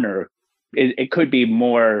one partner, it could be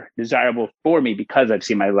more desirable for me because I've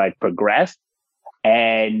seen my life progress.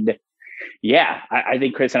 And I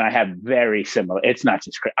think Chris and I have very similar. It's not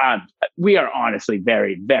just Chris. We are honestly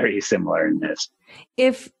very, very similar in this.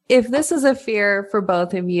 If this is a fear for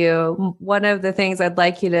both of you, one of the things I'd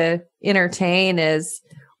like you to entertain is,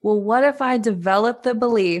 well, what if I develop the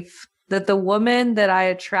belief that the woman that I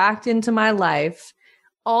attract into my life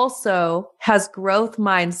also has growth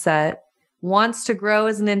mindset, wants to grow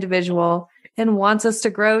as an individual, and wants us to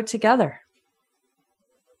grow together.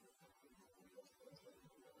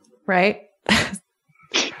 Right?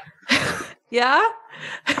 Yeah.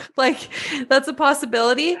 Like that's a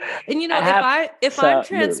possibility. And if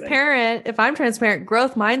I'm transparent,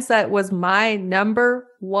 growth mindset was my number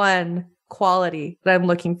one quality that I'm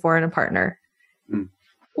looking for in a partner.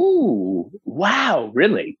 Ooh, wow,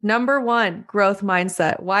 really? Number one, growth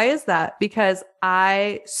mindset. Why is that? Because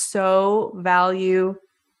I so value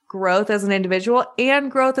growth as an individual and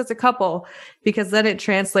growth as a couple, because then it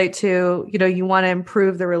translates to, you want to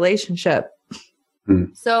improve the relationship.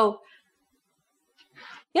 So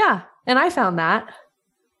yeah. And I found that.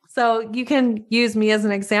 So you can use me as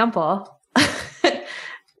an example.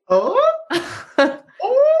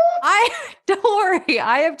 Don't worry.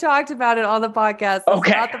 I have talked about it on the podcast. This is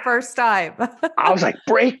not the first time. I was like,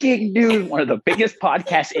 breaking news. One of the biggest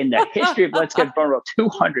podcasts in the history of Let's Get Vulnerable.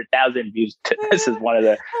 200,000 views. This is one of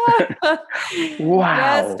the. Wow.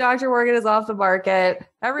 Yes, Dr. Morgan is off the market.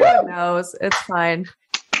 Everyone knows. It's fine.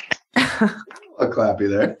 A clappy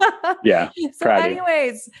there. Yeah. So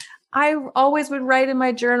anyways, I always would write in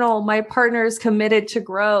my journal, my partner is committed to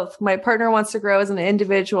growth. My partner wants to grow as an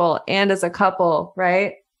individual and as a couple,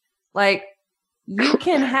 right? Like you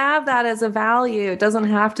can have that as a value. It doesn't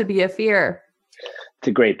have to be a fear. It's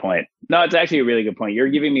a great point. No, it's actually a really good point. You're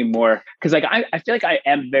giving me more because like I feel like I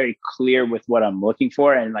am very clear with what I'm looking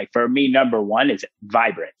for. And like for me, number one is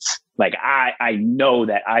vibrance. Like I know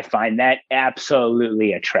that I find that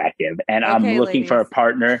absolutely attractive. And I'm looking for a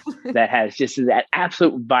partner that has just that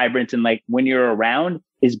absolute vibrance. And like when you're around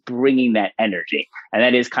is bringing that energy. And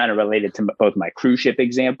that is kind of related to both my cruise ship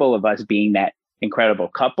example of us being that incredible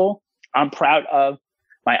couple. I'm proud of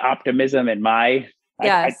my optimism and I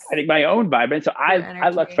think my own vibrance. So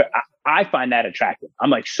I find that attractive. I'm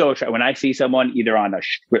like so attracted when I see someone either on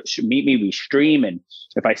Meet Me, we stream. And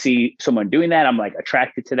if I see someone doing that, I'm like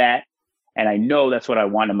attracted to that. And I know that's what I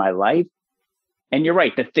want in my life. And you're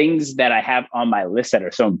right. The things that I have on my list that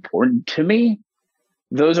are so important to me,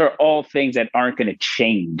 those are all things that aren't going to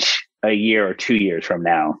change a year or 2 years from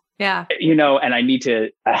now. Yeah. And I need to,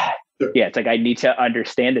 it's like I need to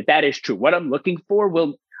understand that is true. What I'm looking for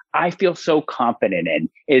I feel so confident in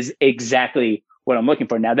is exactly what I'm looking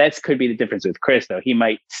for. Now that could be the difference with Chris though. He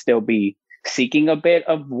might still be seeking a bit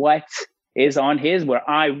of what is on his, where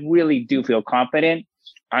I really do feel confident.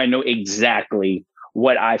 I know exactly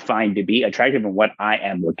what I find to be attractive and what I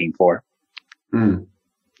am looking for.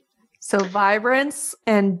 So vibrance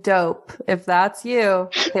and dope. If that's you,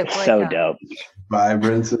 hit Blake so up. Dope.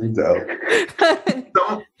 Vibrance and dope.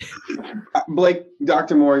 So, Blake,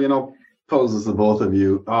 Dr. Moore, poses to both of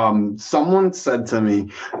you. Someone said to me,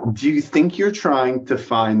 do you think you're trying to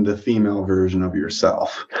find the female version of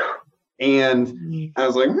yourself? And I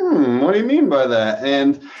was like, what do you mean by that?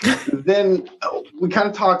 And then we kind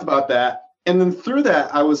of talked about that. And then through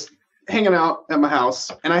that, I was hanging out at my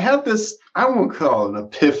house and I had this, I won't call it an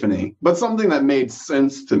epiphany, but something that made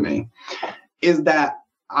sense to me is that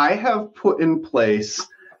I have put in place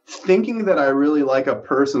thinking that I really like a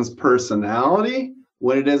person's personality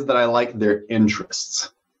when it is that I like their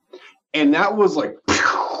interests. And that was like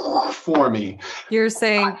for me. You're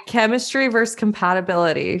saying chemistry versus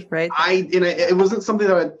compatibility, right? It wasn't something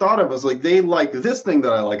that I thought of. I was like, they like this thing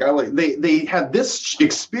that I like. They had this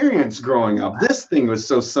experience growing up. This thing was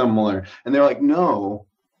so similar. And they're like, no,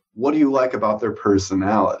 what do you like about their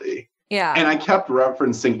personality? Yeah. And I kept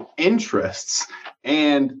referencing interests.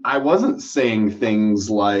 And I wasn't saying things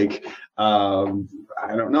like,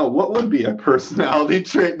 I don't know, what would be a personality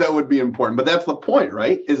trait that would be important? But that's the point,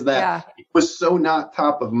 right? Is that it was so not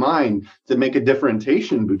top of mind to make a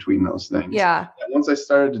differentiation between those things. Yeah. And once I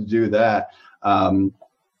started to do that,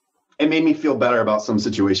 it made me feel better about some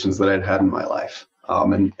situations that I'd had in my life.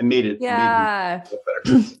 And made it better.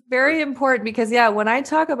 Very important because when I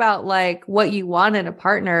talk about like what you want in a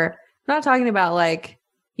partner, I'm not talking about like,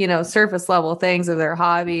 surface level things or their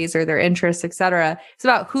hobbies or their interests, etc. It's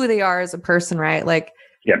about who they are as a person, right? Like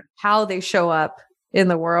how they show up in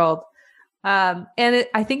the world.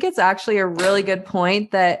 I think it's actually a really good point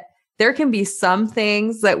that there can be some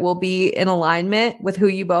things that will be in alignment with who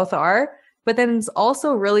you both are, but then it's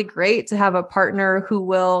also really great to have a partner who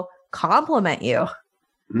will complement you.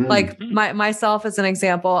 Like myself as an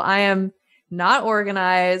example, I am not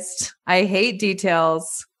organized. I hate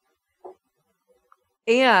details.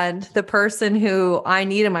 And the person who I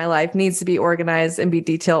need in my life needs to be organized and be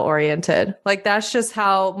detail oriented. Like that's just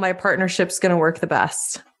how my partnership's going to work the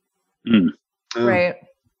best. Right.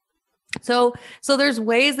 So there's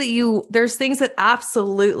ways that there's things that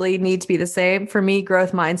absolutely need to be the same. For me,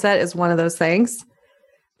 growth mindset is one of those things.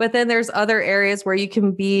 But then there's other areas where you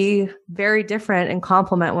can be very different and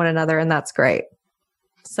complement one another. And that's great.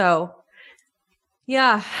 So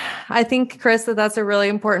yeah, I think, Chris, that's a really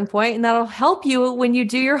important point, and that'll help you when you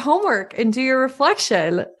do your homework and do your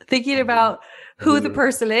reflection, thinking about who the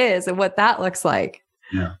person is and what that looks like.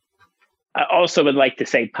 Yeah. I also would like to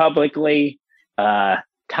say publicly,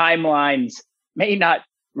 timelines may not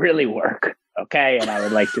really work. Okay. And I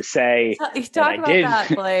would like to say, talk about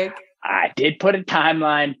that, Blake. I did put a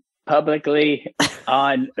timeline publicly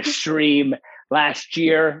on a stream last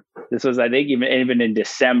year. This was, I think, even in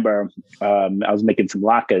December. I was making some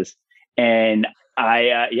latkes, and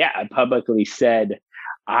I publicly said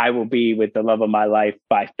I will be with the love of my life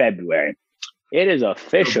by February. It is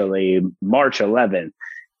officially March 11th.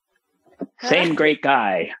 Same great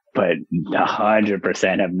guy, but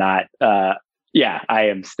 100% have not. I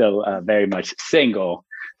am still very much single.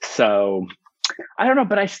 So I don't know,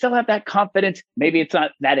 but I still have that confidence. Maybe it's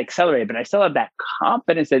not that accelerated, but I still have that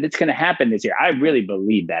confidence that it's going to happen this year. I really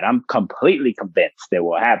believe that. I'm completely convinced it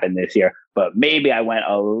will happen this year, but maybe I went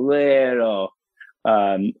a little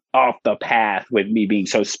off the path with me being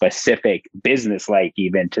so specific, business-like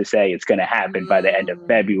even, to say it's going to happen by the end of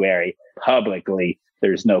February publicly.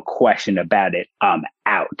 There's no question about it. I'm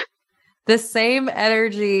out. The same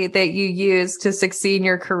energy that you use to succeed in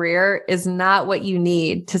your career is not what you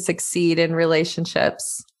need to succeed in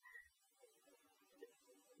relationships.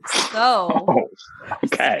 So,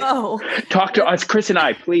 okay. Talk to us, Chris and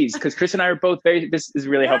I, please, because Chris and I are both this is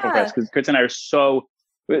really helpful for us, because Chris and I are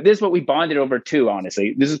this is what we bonded over too,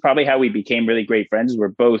 honestly. This is probably how we became really great friends. We're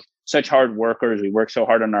both such hard workers. We work so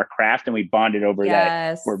hard on our craft, and we bonded over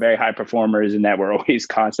that. We're very high performers, and that we're always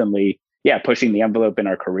constantly pushing the envelope in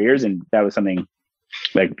our careers. And that was something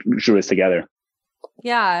that drew us together.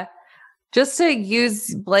 Yeah. Just to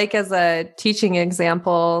use Blake as a teaching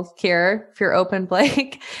example here, if you're open,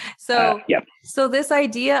 Blake. So this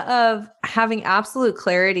idea of having absolute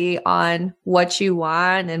clarity on what you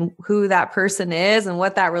want and who that person is and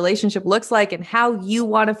what that relationship looks like and how you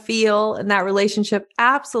want to feel in that relationship,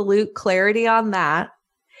 absolute clarity on that.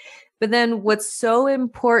 But then what's so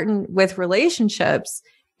important with relationships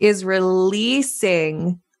is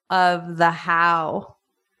releasing of the how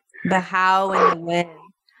and the when,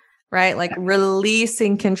 right? Like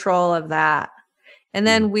releasing control of that. And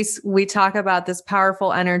then we talk about this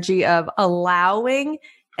powerful energy of allowing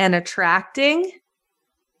and attracting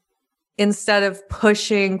instead of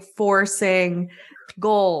pushing, forcing,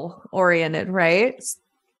 goal oriented, right?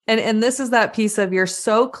 And this is that piece of you're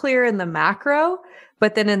so clear in the macro,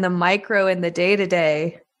 but then in the micro, in the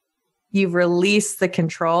day-to-day, you release the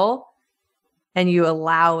control and you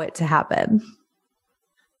allow it to happen.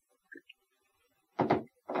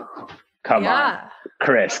 Come on,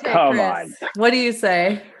 Chris, come on. What do you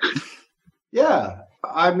say? Yeah.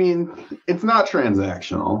 I mean, it's not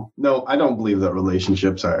transactional. No, I don't believe that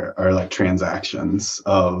relationships are like transactions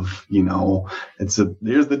of, here's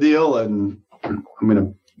the deal and I'm going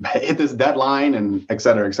to hit this deadline and et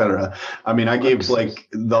cetera, et cetera. I mean, I gave Blake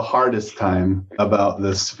the hardest time about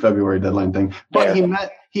this February deadline thing, but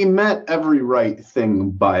he meant every right thing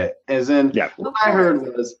by it. As in, what I heard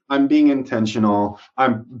was, I'm being intentional.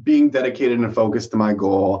 I'm being dedicated and focused to my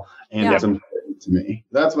goal. And it's important to me.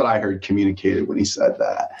 That's what I heard communicated when he said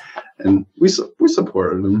that. And we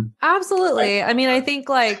supported him. Absolutely. I mean, I think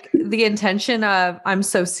like the intention of, I'm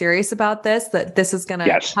so serious about this, that this is going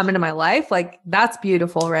to come into my life. Like that's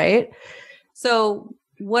beautiful. Right. So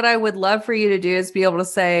what I would love for you to do is be able to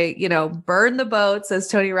say, burn the boats, as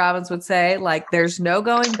Tony Robbins would say, like there's no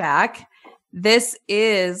going back. This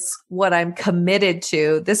is what I'm committed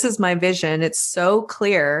to. This is my vision. It's so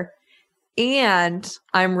clear. And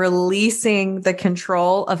I'm releasing the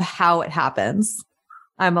control of how it happens.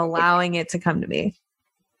 I'm allowing it to come to me.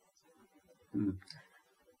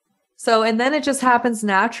 So, and then it just happens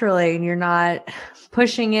naturally and you're not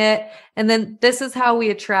pushing it. And then this is how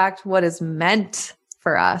we attract what is meant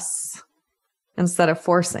for us instead of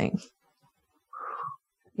forcing.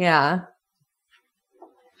 Yeah.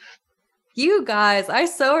 You guys, I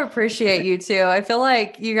so appreciate you too. I feel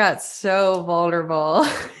like you got so vulnerable.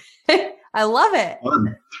 I love it.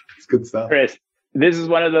 It's good stuff. Chris, this is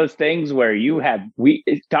one of those things where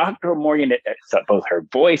Dr. Morgan, both her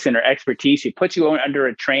voice and her expertise, she puts you under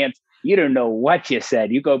a trance. You don't know what you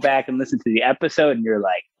said. You go back and listen to the episode and you're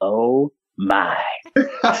like, oh my.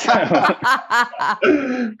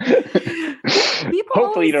 People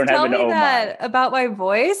hopefully you don't tell have an me oh that my about my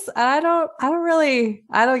voice. I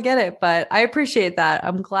don't get it, but I appreciate that.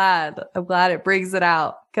 I'm glad it brings it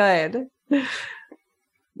out. Good.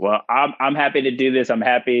 Well, I'm happy to do this. I'm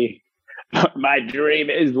happy my dream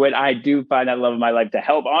is when I do find that love of my life to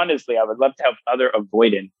help. Honestly, I would love to help other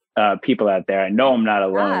avoidant people out there. I know I'm not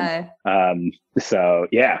alone. So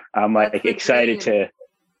yeah, I'm like excited to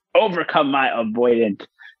overcome my avoidant.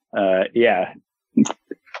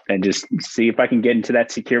 And just see if I can get into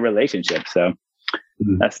that secure relationship. So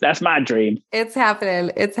that's my dream. It's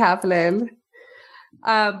happening. It's happening.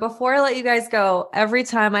 Before I let you guys go, every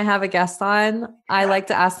time I have a guest on, I like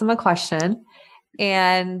to ask them a question.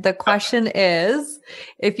 And the question is,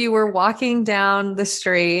 if you were walking down the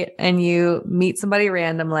street and you meet somebody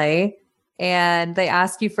randomly and they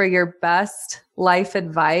ask you for your best life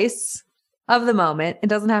advice of the moment, it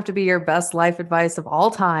doesn't have to be your best life advice of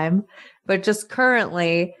all time, but just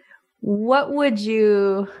currently, what would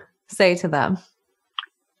you say to them?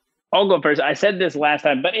 I'll go first. I said this last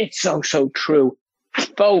time, but it's so true.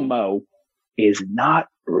 FOMO is not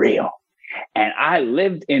real. And I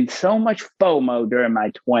lived in so much FOMO during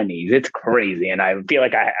my 20s. It's crazy. And I feel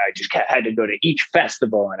like I just had to go to each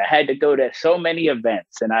festival and I had to go to so many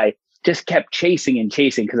events. And I just kept chasing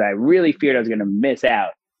because I really feared I was going to miss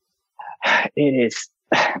out. It's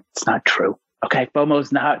not true. Okay.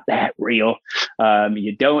 FOMO's not that real.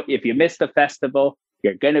 If you miss the festival,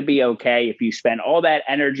 you're going to be okay. If you spend all that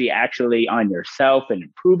energy actually on yourself and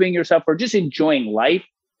improving yourself or just enjoying life,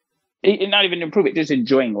 and not even improve it, just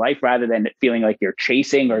enjoying life rather than feeling like you're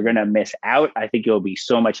chasing or going to miss out, I think you'll be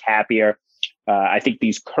so much happier. I think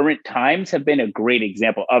these current times have been a great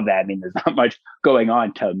example of that. I mean, there's not much going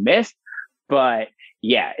on to miss, but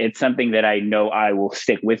yeah, it's something that I know I will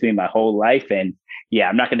stick with me my whole life. And yeah,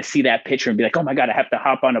 I'm not going to see that picture and be like, oh my God, I have to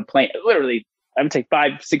hop on a plane. Literally, I would say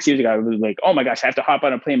 5-6 years ago, I was like, oh my gosh, I have to hop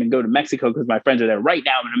on a plane and go to Mexico because my friends are there right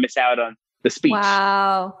now. I'm going to miss out on the speech.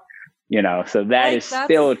 Wow. So that is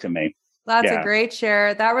still to me. That's a great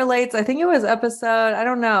share. That relates. I think it was episode,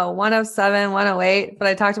 107, 108, but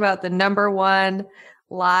I talked about the number one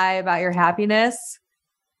lie about your happiness.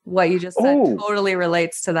 What you just said totally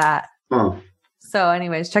relates to that. Oh. So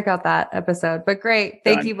anyways, check out that episode, but great.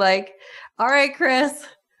 Thank you, Blake. All right, Chris.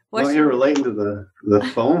 You're relating to the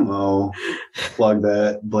FOMO plug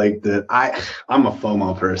that Blake did. I'm a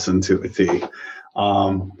FOMO person to a T.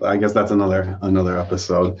 I guess that's another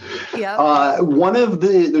episode. Yeah.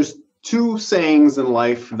 There's two sayings in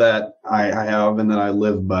life that I have and that I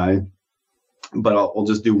live by, but I'll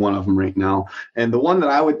just do one of them right now. And the one that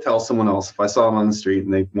I would tell someone else, if I saw them on the street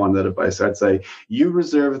and they wanted that advice, I'd say, you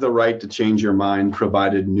reserve the right to change your mind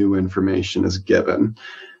provided new information is given.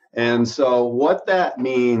 And so what that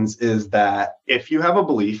means is that if you have a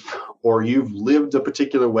belief or you've lived a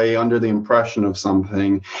particular way under the impression of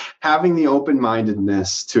something, having the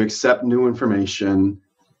open-mindedness to accept new information,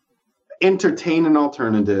 entertain an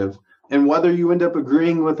alternative, and whether you end up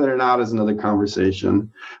agreeing with it or not is another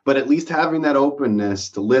conversation. But at least having that openness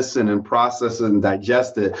to listen and process it and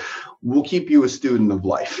digest it will keep you a student of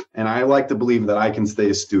life. And I like to believe that I can stay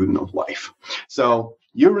a student of life. So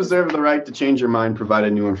you reserve the right to change your mind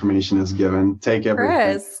provided new information is given. Take everything.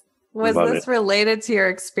 Chris, was this related to your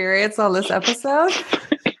experience on this episode?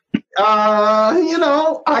 I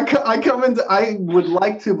would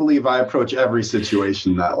like to believe I approach every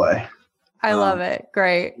situation that way. I love it.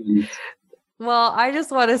 Great. Well, I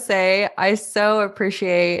just want to say I so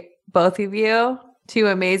appreciate both of you, two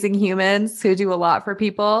amazing humans who do a lot for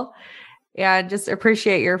people, and just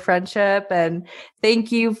appreciate your friendship. And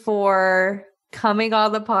thank you for coming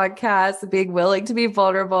on the podcast, being willing to be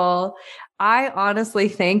vulnerable. I honestly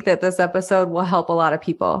think that this episode will help a lot of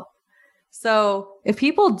people. So if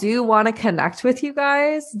people do want to connect with you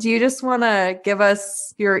guys, do you just want to give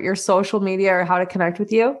us your social media or how to connect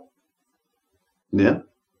with you? Yeah.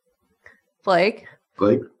 Blake?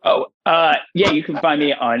 Oh, yeah, you can find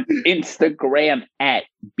me on Instagram at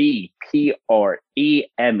BPREMER.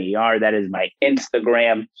 That is my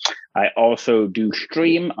Instagram. I also do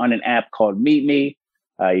stream on an app called Meet Me.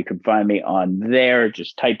 You can find me on there.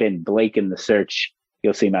 Just type in Blake in the search.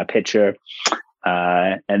 You'll see my picture.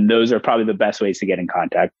 And those are probably the best ways to get in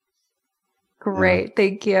contact. Great. Yeah.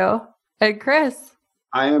 Thank you. And Chris?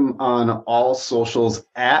 I am on all socials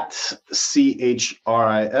at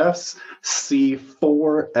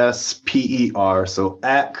ChrisC4SPER. So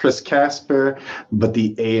at Chris Casper, but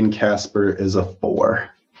the A in Casper is a 4.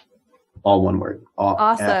 All one word.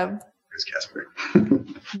 Awesome. Chris Casper.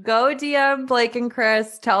 Go DM Blake and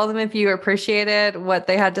Chris. Tell them if you appreciated what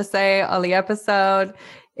they had to say on the episode.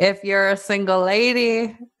 If you're a single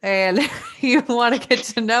lady and you want to get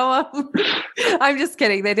to know them, I'm just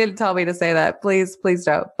kidding. They didn't tell me to say that. Please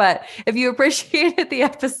don't. But if you appreciated the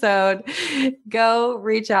episode, go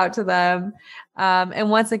reach out to them. And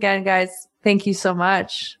once again, guys, thank you so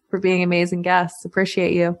much for being amazing guests.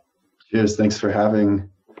 Appreciate you. Cheers. Thanks for having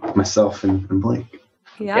myself and Blake.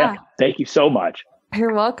 Yeah. Thank you so much.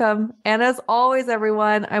 You're welcome. And as always,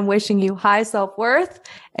 everyone, I'm wishing you high self-worth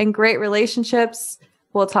and great relationships.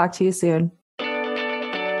 We'll talk to you soon.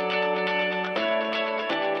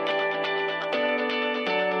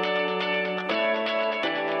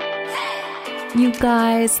 You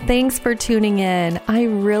guys, thanks for tuning in. I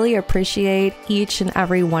really appreciate each and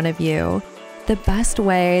every one of you. The best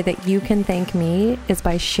way that you can thank me is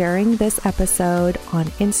by sharing this episode on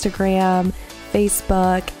Instagram,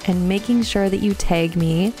 Facebook, and making sure that you tag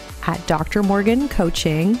me at Dr. Morgan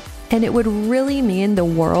Coaching. And it would really mean the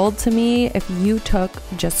world to me if you took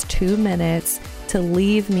just 2 minutes to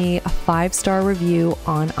leave me a 5-star review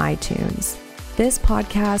on iTunes. This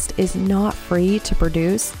podcast is not free to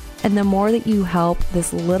produce, and the more that you help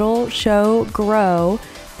this little show grow,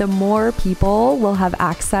 the more people will have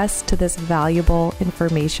access to this valuable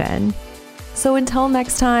information. So until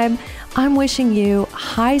next time, I'm wishing you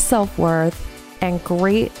high self-worth and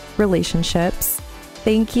great relationships.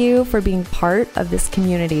 Thank you for being part of this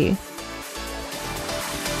community.